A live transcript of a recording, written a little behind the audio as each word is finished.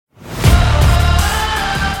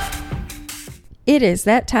It is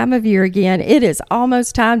that time of year again. It is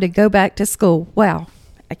almost time to go back to school. Wow,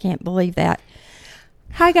 I can't believe that.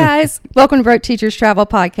 Hi, guys. Welcome to Broke Teachers Travel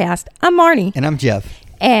Podcast. I'm Marnie. And I'm Jeff.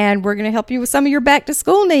 And we're going to help you with some of your back to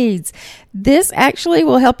school needs. This actually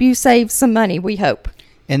will help you save some money, we hope.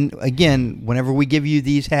 And again, whenever we give you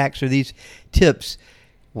these hacks or these tips,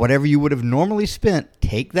 whatever you would have normally spent,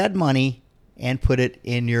 take that money and put it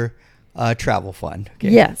in your travel fund. Okay?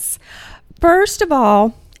 Yes. First of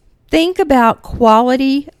all, think about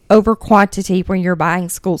quality over quantity when you're buying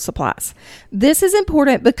school supplies. This is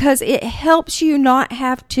important because it helps you not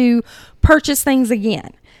have to purchase things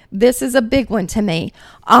again. This is a big one to me.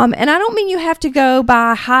 And I don't mean you have to go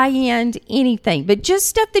buy high-end anything, but just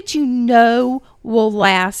stuff that you know will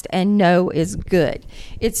last and know is good.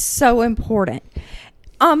 It's so important.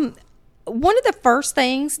 One of the first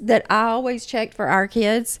things that I always check for our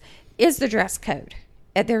kids is the dress code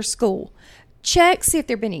at their school. Check, see if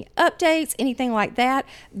there have been any updates, anything like that.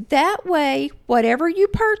 That way, whatever you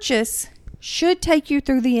purchase should take you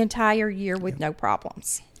through the entire year with no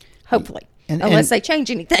problems. Hopefully. Unless they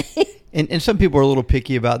change anything. And some people are a little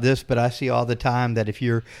picky about this, but I see all the time that if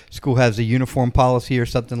your school has a uniform policy or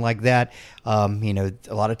something like that, a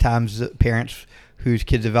lot of times parents whose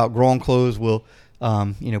kids have outgrown clothes will,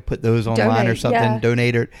 put those online or something,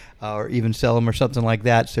 donate it, or even sell them or something like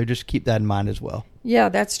that. So just keep that in mind as well. Yeah,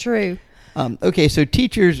 that's true. Okay, so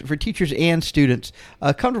for teachers and students,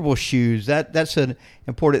 comfortable shoes, that's an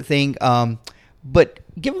important thing. But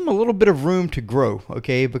give them a little bit of room to grow,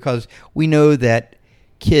 okay? Because we know that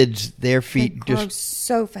kids, their feet grow just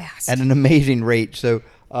so fast at an amazing rate. So,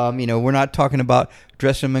 we're not talking about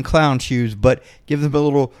dressing them in clown shoes, but give them a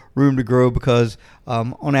little room to grow because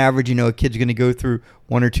on average, a kid's going to go through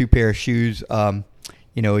one or two pair of shoes, a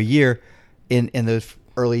year in those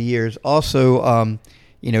early years. Also,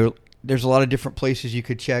 there's a lot of different places you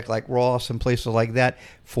could check, like Ross and places like that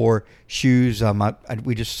for shoes.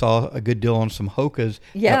 We just saw a good deal on some Hokas.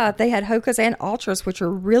 Yeah, they had Hokas and Ultras, which are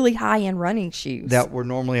really high-end running shoes. That were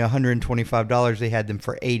normally $125. They had them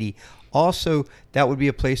for $80. Also, that would be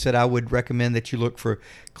a place that I would recommend that you look for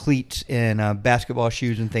cleats and basketball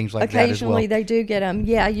shoes and things like that as well. Occasionally they do get them.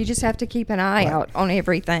 Yeah, you just have to keep an eye out on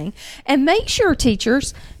everything. And make sure,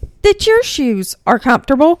 teachers, that your shoes are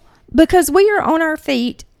comfortable because we are on our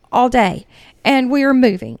feet all day and we are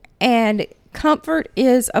moving, and comfort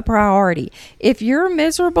is a priority. If you're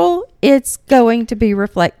miserable, it's going to be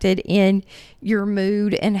reflected in your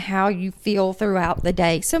mood and how you feel throughout the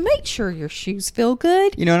day. So make sure your shoes feel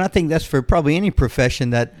good. And I think that's for probably any profession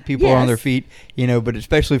that people are on their feet, but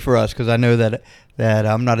especially for us, because I know that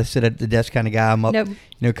I'm not a sit at the desk kind of guy. I'm up,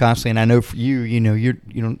 constantly. And I know for you, you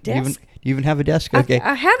don't even have a desk? Okay.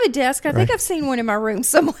 I have a desk. I think I've seen one in my room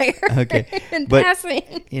somewhere. Okay. in passing.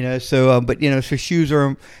 So shoes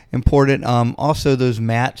are important. Also those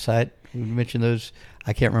mats, we mentioned those.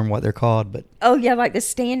 I can't remember what they're called, but. Oh yeah, like the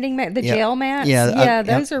standing mat, the gel mats. Yeah.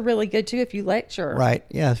 Those are really good too if you lecture. Right.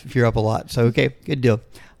 Yeah. If you're up a lot. So, okay. Good deal.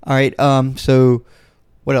 All right. So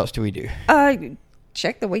what else do we do?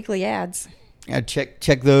 Check the weekly ads.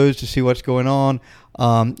 Check those to see what's going on.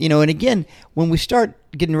 And again, when we start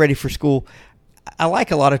getting ready for school, I like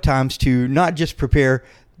a lot of times to not just prepare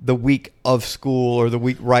the week of school or the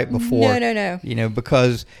week right before. No.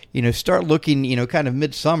 Because, start looking, kind of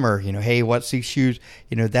midsummer, hey, what's these shoes?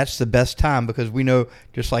 That's the best time because we know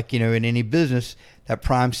just like, in any business, that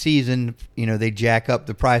prime season, they jack up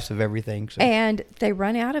the price of everything. So. And they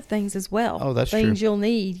run out of things as well. Oh, that's true. Things you'll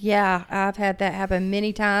need. Yeah, I've had that happen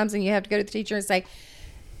many times, and you have to go to the teacher and say,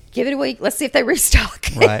 give it a week. Let's see if they restock.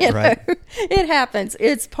 Right. It happens.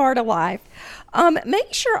 It's part of life.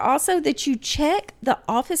 Make sure also that you check the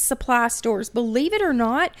office supply stores. Believe it or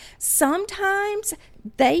not, sometimes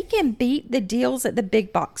they can beat the deals at the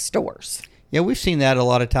big box stores. Yeah, we've seen that a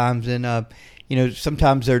lot of times. And,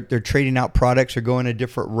 sometimes they're trading out products or going a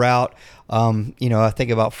different route. I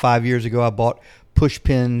think about 5 years ago, I bought push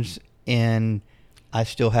pins and I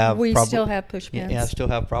still have. We still have push pins. Yeah, I still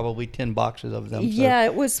have probably 10 boxes of them. So. Yeah,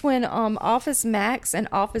 it was when Office Max and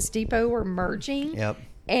Office Depot were merging. Yep.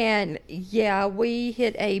 And yeah, we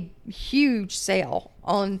hit a huge sale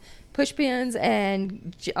on push pins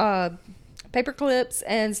and paper clips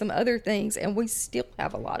and some other things, and we still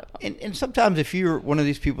have a lot of them. And sometimes if you're one of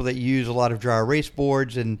these people that use a lot of dry erase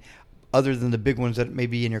boards, and other than the big ones that may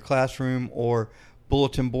be in your classroom or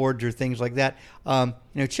bulletin boards or things like that,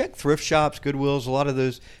 check thrift shops, Goodwills, a lot of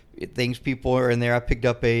those things people are in there. I picked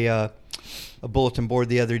up a bulletin board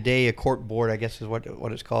the other day, a cork board, I guess is what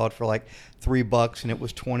it's called, for like $3, and it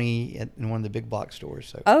was $20 in one of the big box stores.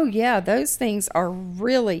 So. Oh yeah, those things are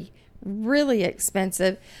really really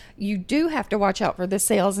expensive. You do have to watch out for the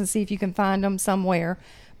sales and see if you can find them somewhere,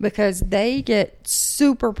 because they get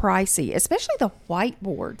super pricey, especially the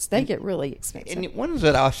whiteboards. They get really expensive. And ones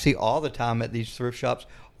that I see all the time at these thrift shops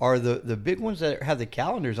are the big ones that have the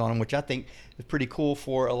calendars on them, which I think is pretty cool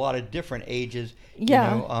for a lot of different ages.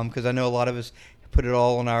 Yeah. Because I know a lot of us put it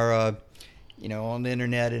all on our, on the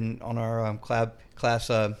internet and on our class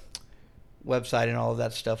website and all of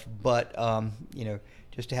that stuff. But,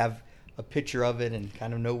 just to have a picture of it and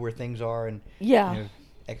kind of know where things are and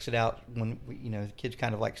exit out when the kids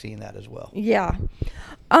kind of like seeing that as well. Yeah.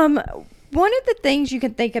 One of the things you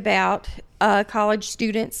can think about, college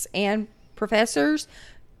students and professors,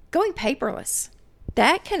 going paperless.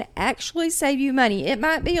 That can actually save you money. It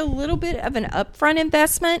might be a little bit of an upfront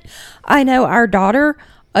investment. I know our daughter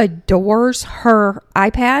adores her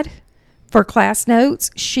iPad for class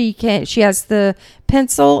notes. She has the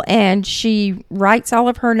pencil and she writes all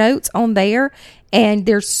of her notes on there, and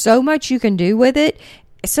there's so much you can do with it.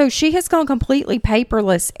 So she has gone completely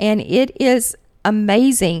paperless, and it is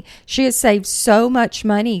amazing. She has saved so much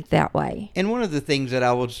money that way. And one of the things that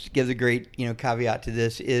I will give the great, caveat to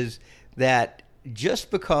this is that just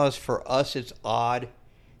because for us it's odd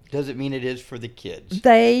doesn't mean it is for the kids.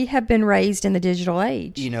 They have been raised in the digital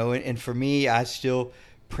age. And for me, I still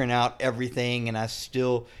print out everything, and I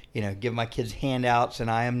still, give my kids handouts, and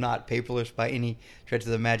I am not paperless by any stretch of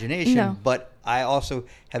the imagination. No. But I also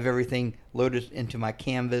have everything loaded into my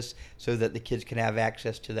Canvas so that the kids can have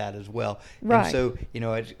access to that as well. Right. And so,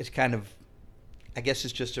 it's kind of, I guess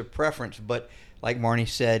it's just a preference. But like Marnie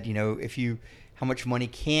said, how much money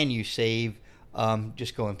can you save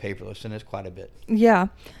just going paperless? And it's quite a bit. Yeah.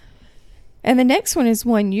 And the next one is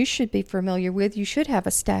one you should be familiar with. You should have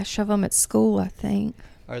a stash of them at school, I think.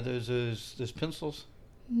 Are those pencils?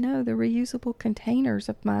 No, the reusable containers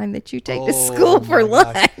of mine that you take to school for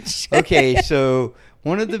lunch. Okay, so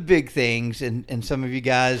one of the big things, and some of you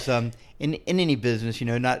guys in any business,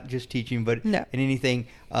 not just teaching, but in anything,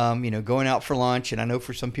 going out for lunch, and I know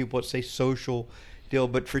for some people it's a social deal,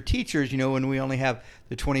 but for teachers, when we only have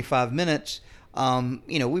the 25 minutes,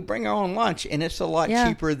 we bring our own lunch, and it's a lot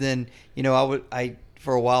cheaper than,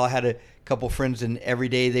 for a while I had a couple friends, and every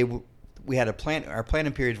day we had our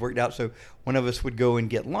planning periods worked out, so one of us would go and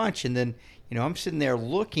get lunch, and then, I'm sitting there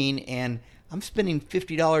looking, and I'm spending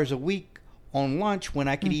 $50 a week on lunch when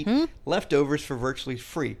I could eat leftovers for virtually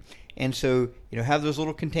free. And so, have those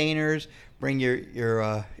little containers, bring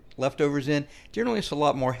your leftovers in. Generally, it's a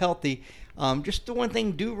lot more healthy. Just the one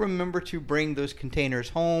thing, do remember to bring those containers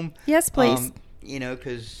home. Yes, please.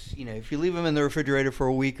 Because if you leave them in the refrigerator for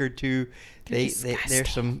a week or two, there's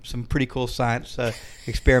some pretty cool science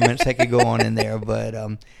experiments that could go on in there.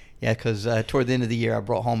 But because toward the end of the year, I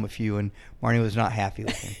brought home a few, and Marnie was not happy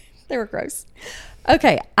with them. They were gross.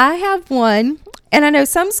 Okay, I have one, and I know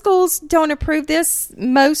some schools don't approve this.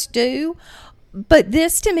 Most do. But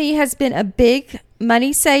this, to me, has been a big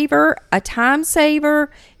money saver, a time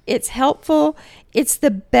saver. It's helpful. It's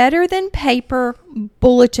the Better Than Paper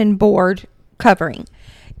bulletin board covering.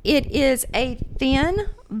 It is a thin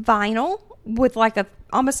vinyl with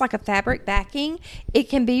almost like a fabric backing. It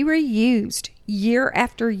can be reused year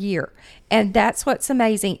after year, and that's what's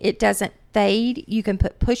amazing. It doesn't fade. You can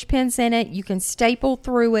put push pins in it. You can staple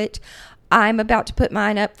through it. I'm about to put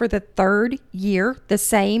mine up for the 3rd year. The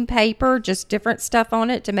same paper, just different stuff on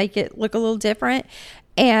it to make it look a little different.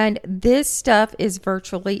 And this stuff is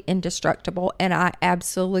virtually indestructible, and I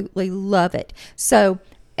absolutely love it. So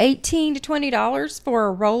 $18 to $20 for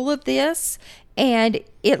a roll of this, and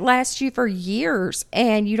it lasts you for years,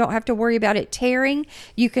 and you don't have to worry about it tearing.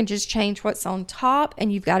 You can just change what's on top,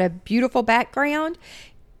 and you've got a beautiful background.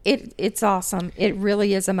 It's awesome. It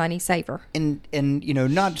really is a money saver. And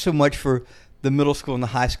not so much for the middle school and the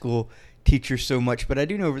high school teachers so much, but I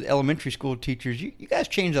do know for the elementary school teachers, you guys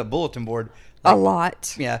change that bulletin board a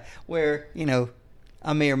lot. Yeah, where,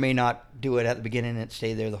 I may or may not do it at the beginning and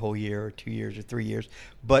stay there the whole year or 2 years or 3 years.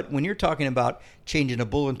 But when you're talking about changing a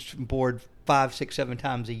bulletin board 5, 6, 7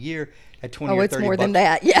 times a year at 20 or 30 it's more bucks, than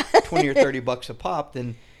that. Yeah. 20 or 30 bucks a pop,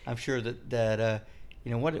 then I'm sure that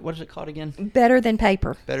what is it called again? Better Than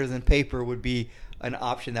Paper. Better Than Paper would be an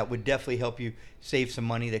option that would definitely help you save some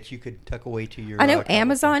money that you could tuck away to your. I know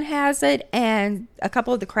Amazon has it, and a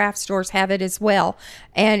couple of the craft stores have it as well.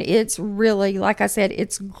 And it's really, like I said,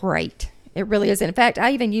 it's great. It really is. In fact,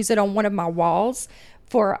 I even use it on one of my walls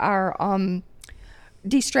for our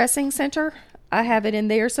de-stressing center. I have it in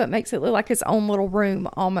there, so it makes it look like its own little room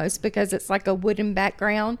almost, because it's like a wooden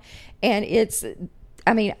background. And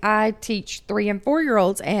I teach 3 and 4 year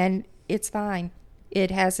olds, and it's fine. It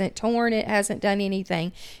hasn't torn. It hasn't done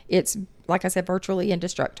anything. It's, like I said, virtually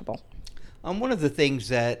indestructible. One of the things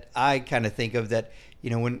that I kind of think of that,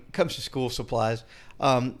 when it comes to school supplies,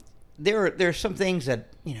 there are some things that,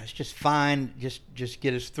 it's just fine, just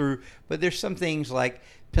get us through. But there's some things like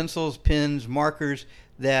pencils, pens, markers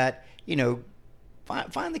that,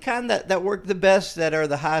 find the kind that work the best, that are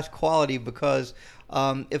the highest quality, because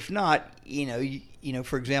if not,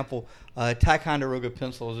 for example, Ticonderoga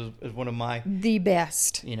pencils is one of my, The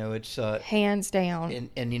best, it's hands down.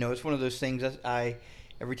 and it's one of those things that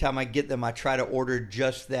every time I get them, I try to order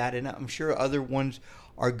just that, and I'm sure other ones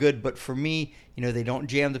are good, but for me, they don't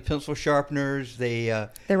jam the pencil sharpeners, they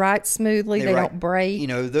write smoothly, they write, don't break,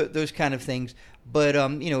 those kind of things. But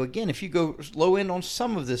again, if you go low end on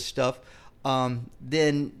some of this stuff,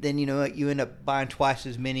 then you end up buying twice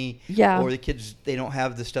as many, or the kids, they don't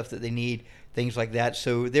have the stuff that they need, things like that.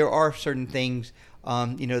 So there are certain things.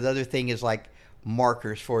 The other thing is like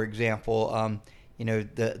markers, for example.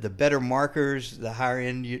 The better markers, the higher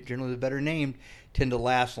end, generally the better named, tend to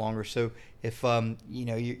last longer. So if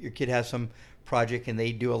your kid has some project and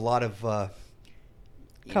they do a lot of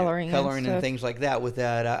coloring and things like that with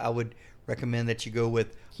that, I would recommend that you go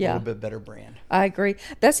with a little bit better brand. I agree.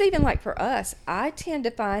 That's even like for us. I tend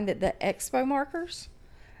to find that the Expo markers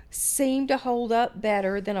seem to hold up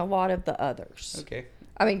better than a lot of the others. Okay.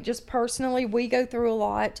 I mean, just personally, we go through a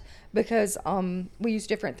lot because we use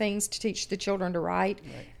different things to teach the children to write.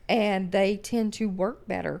 Right. And they tend to work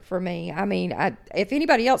better for me. I mean, if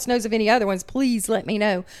anybody else knows of any other ones, please let me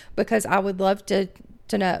know, because I would love to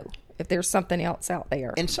know if there's something else out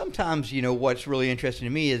there. And sometimes, what's really interesting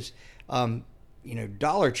to me is,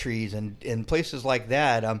 Dollar Trees and places like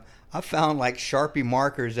that. I found like Sharpie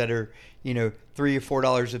markers that are, $3 or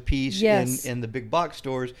 $4 a piece, yes, in the big box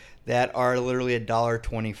stores that are literally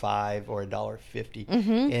 $1.25 or $1.50.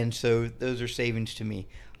 Mm-hmm. And so those are savings to me.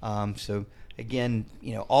 So again,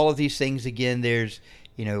 all of these things, again, there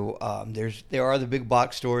are the big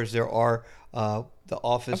box stores, there are the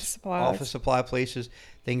office supply places,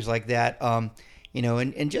 things like that.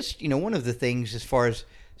 And just, one of the things as far as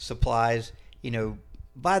supplies,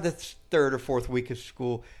 by the third or fourth week of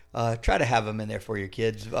school, try to have them in there for your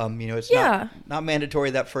kids. It's not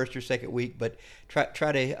mandatory that first or second week, but try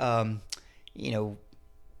to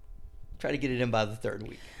get it in by the third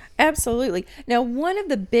week. Absolutely. Now, one of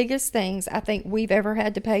the biggest things I think we've ever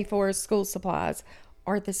had to pay for as school supplies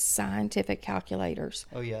are the scientific calculators.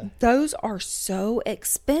 Oh, yeah. Those are so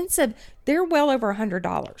expensive. They're well over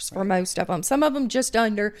 $100 for most of them. Some of them just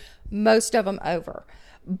under, most of them over.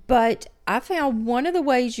 But I found one of the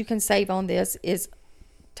ways you can save on this is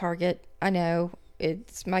Target. I know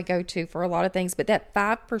it's my go-to for a lot of things, but that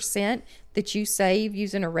 5% that you save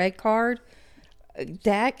using a red card,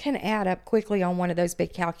 that can add up quickly on one of those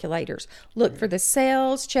big calculators. Look for the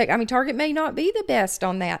sales, check. I mean, Target may not be the best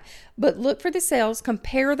on that, but look for the sales,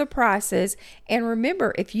 compare the prices, and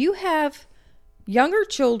remember, if you have younger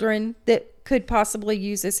children that could possibly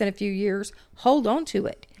use this in a few years, hold on to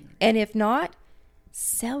it. And if not,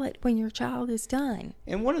 sell it when your child is done.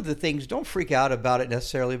 And one of the things, don't freak out about it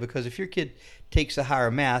necessarily, because if your kid takes a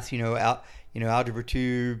higher math, algebra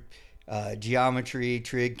 2, geometry,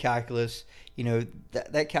 trig, calculus,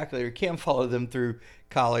 that calculator can follow them through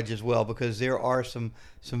college as well, because there are some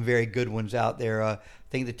very good ones out there. I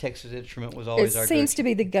think the Texas Instrument was always our go-to. It seems to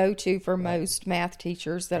be the go-to for most math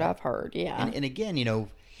teachers that I've heard, yeah. And again, if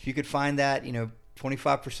you could find that,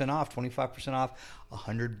 25% off,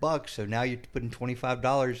 $100. So now you're putting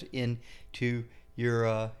 $25 into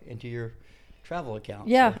your travel account.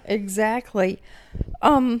 Yeah, so. Exactly.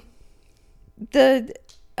 The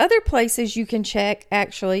other places you can check,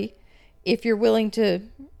 actually, if you're willing to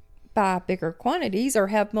buy bigger quantities or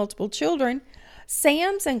have multiple children,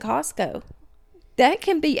 Sam's and Costco. That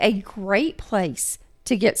can be a great place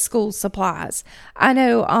to get school supplies. I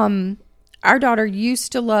know our daughter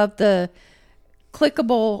used to love the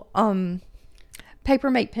clickable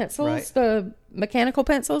Papermate pencils, right, the mechanical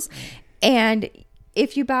pencils. And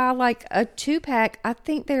if you buy like a 2-pack, I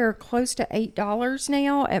think they're close to $8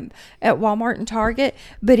 now at Walmart and Target.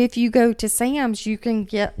 But if you go to Sam's, you can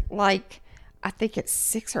get like, I think it's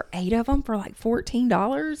 6 or 8 of them for like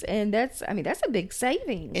 $14. And that's a big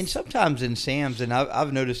savings. And sometimes in Sam's, and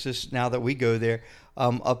I've noticed this now that we go there,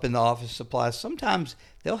 up in the office supplies, sometimes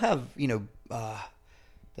they'll have,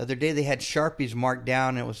 the other day they had Sharpies marked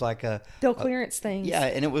down, and it was like they'll clearance things. Yeah,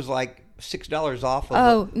 and it was like $6 off.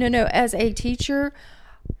 No. As a teacher,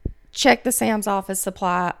 check the Sam's office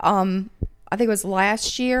supply. I think it was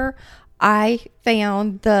last year, I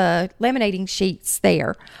found the laminating sheets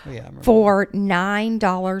there for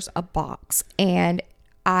 $9 a box, and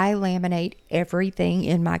I laminate everything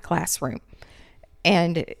in my classroom,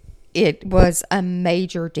 and it was a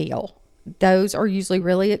major deal. those are usually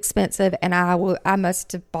really expensive, and I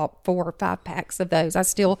must have bought 4 or 5 packs of those. I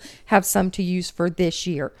still have some to use for this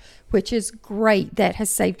year, which is great. That has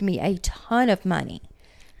saved me a ton of money.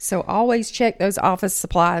 So always check those office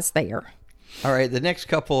supplies there. All right, the next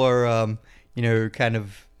couple are, kind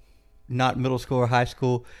of not middle school or high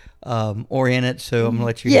school oriented, so I'm going to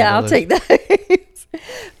let you Yeah, I'll handle those. take those.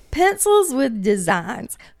 Pencils with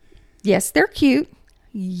designs. Yes, they're cute.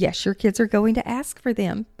 Yes, your kids are going to ask for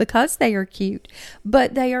them because they are cute,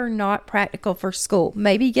 but they are not practical for school.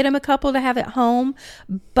 Maybe get them a couple to have at home,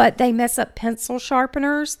 but they mess up pencil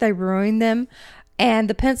sharpeners. They ruin them. And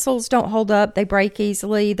the pencils don't hold up. They break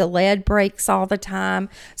easily. The lead breaks all the time.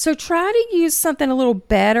 So try to use something a little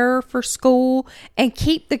better for school and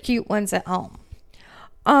keep the cute ones at home.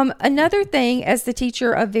 Another thing, as the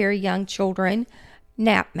teacher of very young children,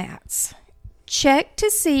 nap mats. Check to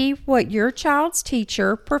see what your child's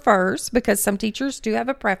teacher prefers, because some teachers do have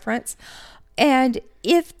a preference. And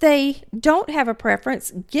if they don't have a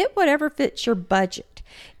preference, get whatever fits your budget.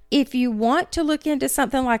 If you want to look into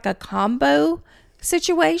something like a combo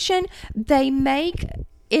situation,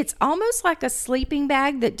 it's almost like a sleeping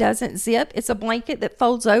bag that doesn't zip. It's a blanket that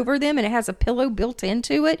folds over them, and it has a pillow built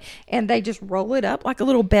into it, and they just roll it up like a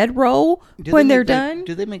little bedroll when they're done.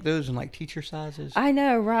 Do they make those in like teacher sizes? I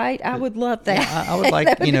know, right? I would love that. Yeah, I would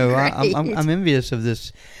like, I'm envious of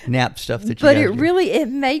this nap stuff that you But guys do. it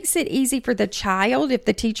makes it easy for the child, if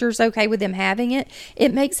the teacher's okay with them having it.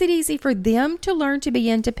 It makes it easy for them to learn to be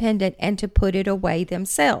independent and to put it away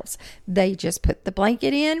themselves. They just put the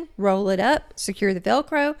blanket in, roll it up, secure the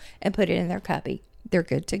Velcro, and put it in their cubby. They're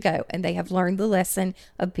good to go, and they have learned the lesson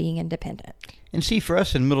of being independent. And see, for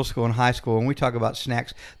us in middle school and high school, when we talk about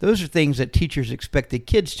snacks, those are things that teachers expect the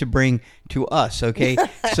kids to bring to us. Okay,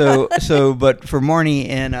 but for Marnie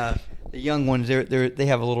and the young ones, they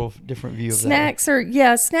have a little different view of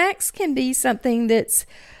Snacks can be something that's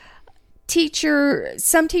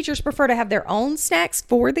some teachers prefer to have their own snacks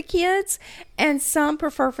for the kids, and some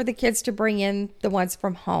prefer for the kids to bring in the ones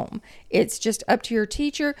from home. It's just up to your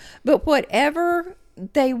teacher, but whatever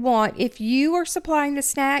they want, if you are supplying the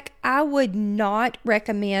snack, I would not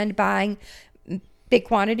recommend buying big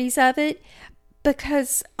quantities of it,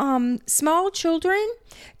 because small children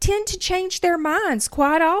tend to change their minds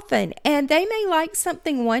quite often, and they may like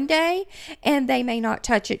something one day and they may not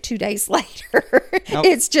touch it 2 days later. Now,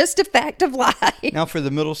 it's just a fact of life. Now, for the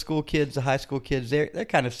middle school kids, the high school kids, they're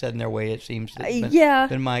kind of set in their way. It seems.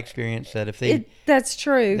 Been my experience that if they that's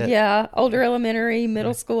true. Older elementary,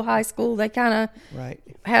 middle school, high school, they kind of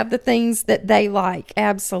have the things that they like.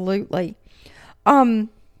 Absolutely.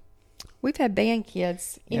 We've had band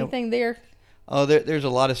kids. Anything there? Oh, there's a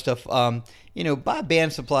lot of stuff. Buy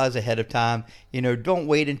band supplies ahead of time. Don't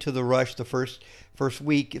wait until the rush the first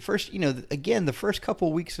week. The first couple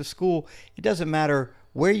of weeks of school, it doesn't matter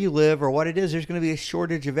where you live or what it is. There's going to be a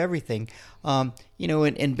shortage of everything. And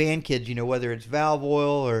band kids, whether it's valve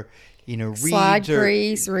oil or reeds, slide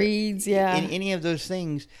grease, reeds, any of those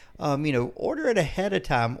things. Order it ahead of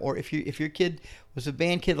time. Or if your kid was a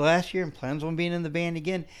band kid last year and plans on being in the band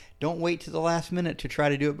again, don't wait to the last minute to try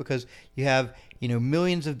to do it, because you have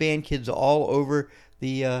millions of band kids all over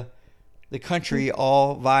the country,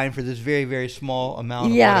 all vying for this very, very small amount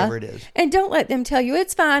of whatever it is. And don't let them tell you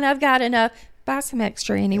it's fine, I've got enough. Buy some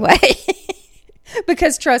extra anyway.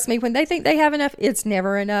 Because trust me, when they think they have enough, it's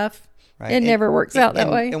never enough. Right. It never works out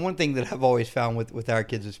that way. And one thing that I've always found with our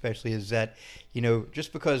kids especially is that,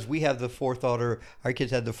 just because we have the forethought or our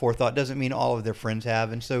kids have the forethought doesn't mean all of their friends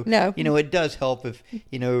have. And so, it does help if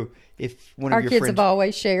one of your friends. Our kids have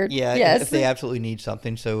always shared. Yeah, yes. If they absolutely need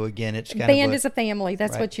something. So again, it's kind band is a family.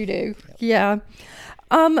 That's what you do. Yeah.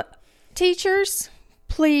 Teachers,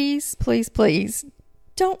 please, please, please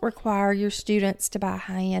don't require your students to buy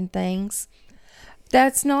high-end things.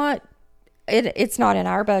 That's not, it's not in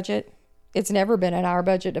our budget. It's never been in our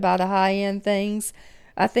budget to buy the high-end things.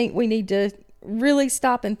 I think we need to really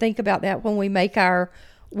stop and think about that when we make our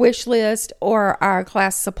wish list or our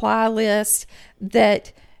class supply list,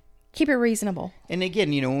 that keep it reasonable. And again,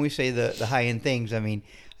 when we say the high-end things, I mean,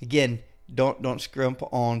 again, don't scrimp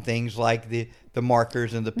on things like the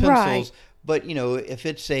markers and the pencils. Right. But, if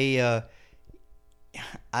it's a,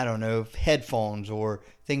 headphones or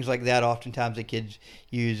things like that, oftentimes the kids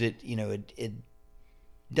use it, it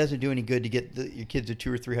doesn't do any good to get your kids a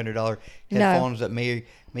 $200 or $300 headphones that may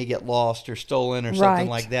get lost or stolen or something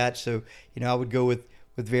like that. So, I would go with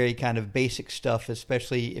very kind of basic stuff,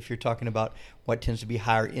 especially if you're talking about what tends to be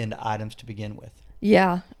higher end items to begin with.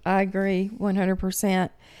 Yeah, I agree 100%.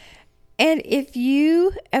 And if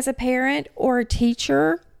you, as a parent or a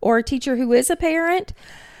teacher who is a parent,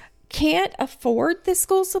 can't afford the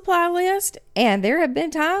school supply list, and there have been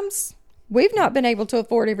times we've not been able to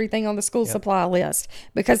afford everything on the school supply list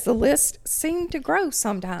because the list seemed to grow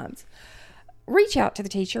sometimes, reach out to the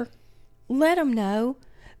teacher. Let them know.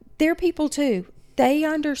 They're people too. They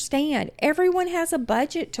understand. Everyone has a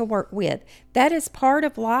budget to work with. That is part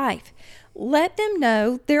of life. Let them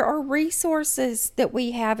know there are resources that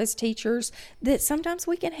we have as teachers that sometimes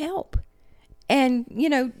we can help. And,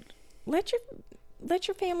 let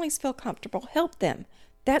your families feel comfortable. Help them.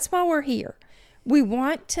 That's why we're here. We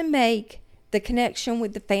want to make the connection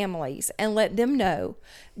with the families and let them know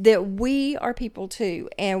that we are people too,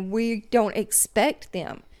 and we don't expect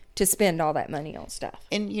them to spend all that money on stuff.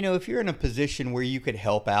 And, if you're in a position where you could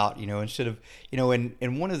help out, instead of,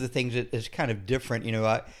 and one of the things that is kind of different,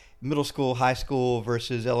 middle school, high school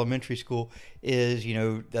versus elementary school is,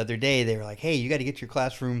 the other day they were like, hey, you got to get your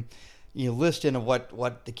classroom, list in of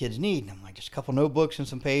what the kids need. And I'm like, just a couple notebooks and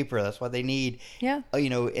some paper. That's what they need. Yeah.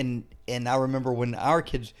 And I remember when our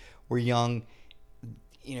kids were young,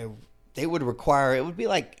 they would require, it would be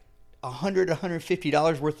like $100,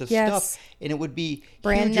 $150 worth of stuff, and it would be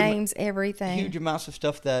brand names, everything, huge amounts of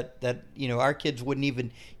stuff that our kids wouldn't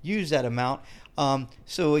even use that amount.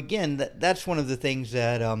 So again, that's one of the things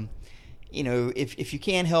that if you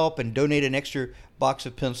can help and donate an extra box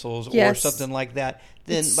of pencils or something like that,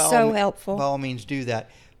 then it's helpful. By all means do that.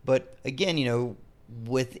 But again,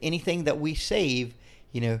 with anything that we save,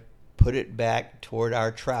 put it back toward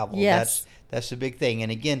our travel. Yes. That's the big thing.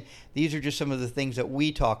 And again, these are just some of the things that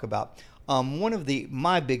we talk about. One of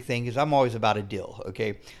my big thing is I'm always about a deal.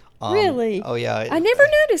 Okay. Really? Oh yeah. I never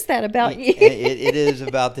noticed that about you. It is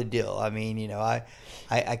about the deal. I mean,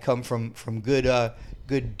 I come from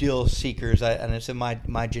good deal seekers, and it's in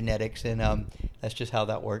my genetics, and that's just how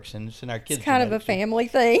that works, and it's in our kids. It's kind genetics. of a family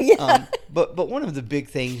thing. But one of the big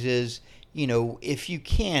things is, if you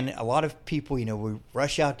can, a lot of people, we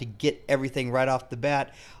rush out to get everything right off the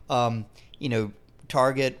bat.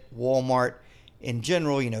 Target, Walmart, in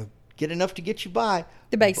general, get enough to get you by.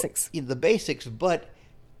 The basics. The basics, but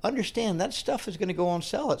understand that stuff is going to go on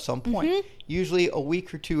sale at some point, usually a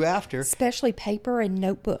week or two after. Especially paper and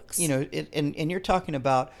notebooks. And you're talking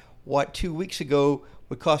about what 2 weeks ago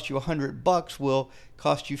would cost you $100 will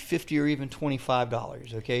cost you $50 or even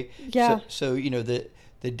 $25. Okay. Yeah. So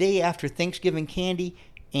the day after Thanksgiving candy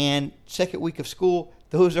and second week of school,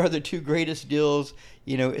 those are the two greatest deals,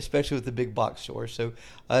 especially with the big box stores. So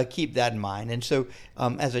keep that in mind. And so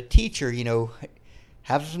as a teacher,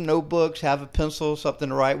 have some notebooks, have a pencil, something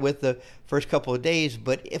to write with the first couple of days.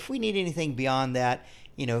 But if we need anything beyond that,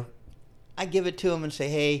 I give it to them and say,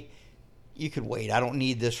 hey, you could wait. I don't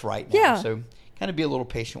need this right now. Yeah. So kind of be a little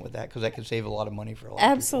patient with that, because that can save a lot of money for a lot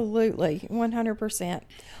Absolutely, of people. 100%.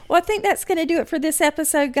 Well, I think that's going to do it for this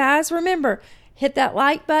episode, guys. Remember, hit that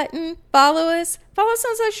like button, follow us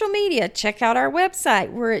on social media, check out our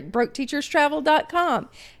website. We're at BrokeTeachersTravel.com.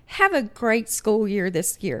 Have a great school year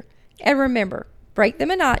this year. And remember, break the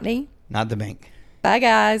monotony, not the bank. Bye,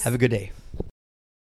 guys. Have a good day.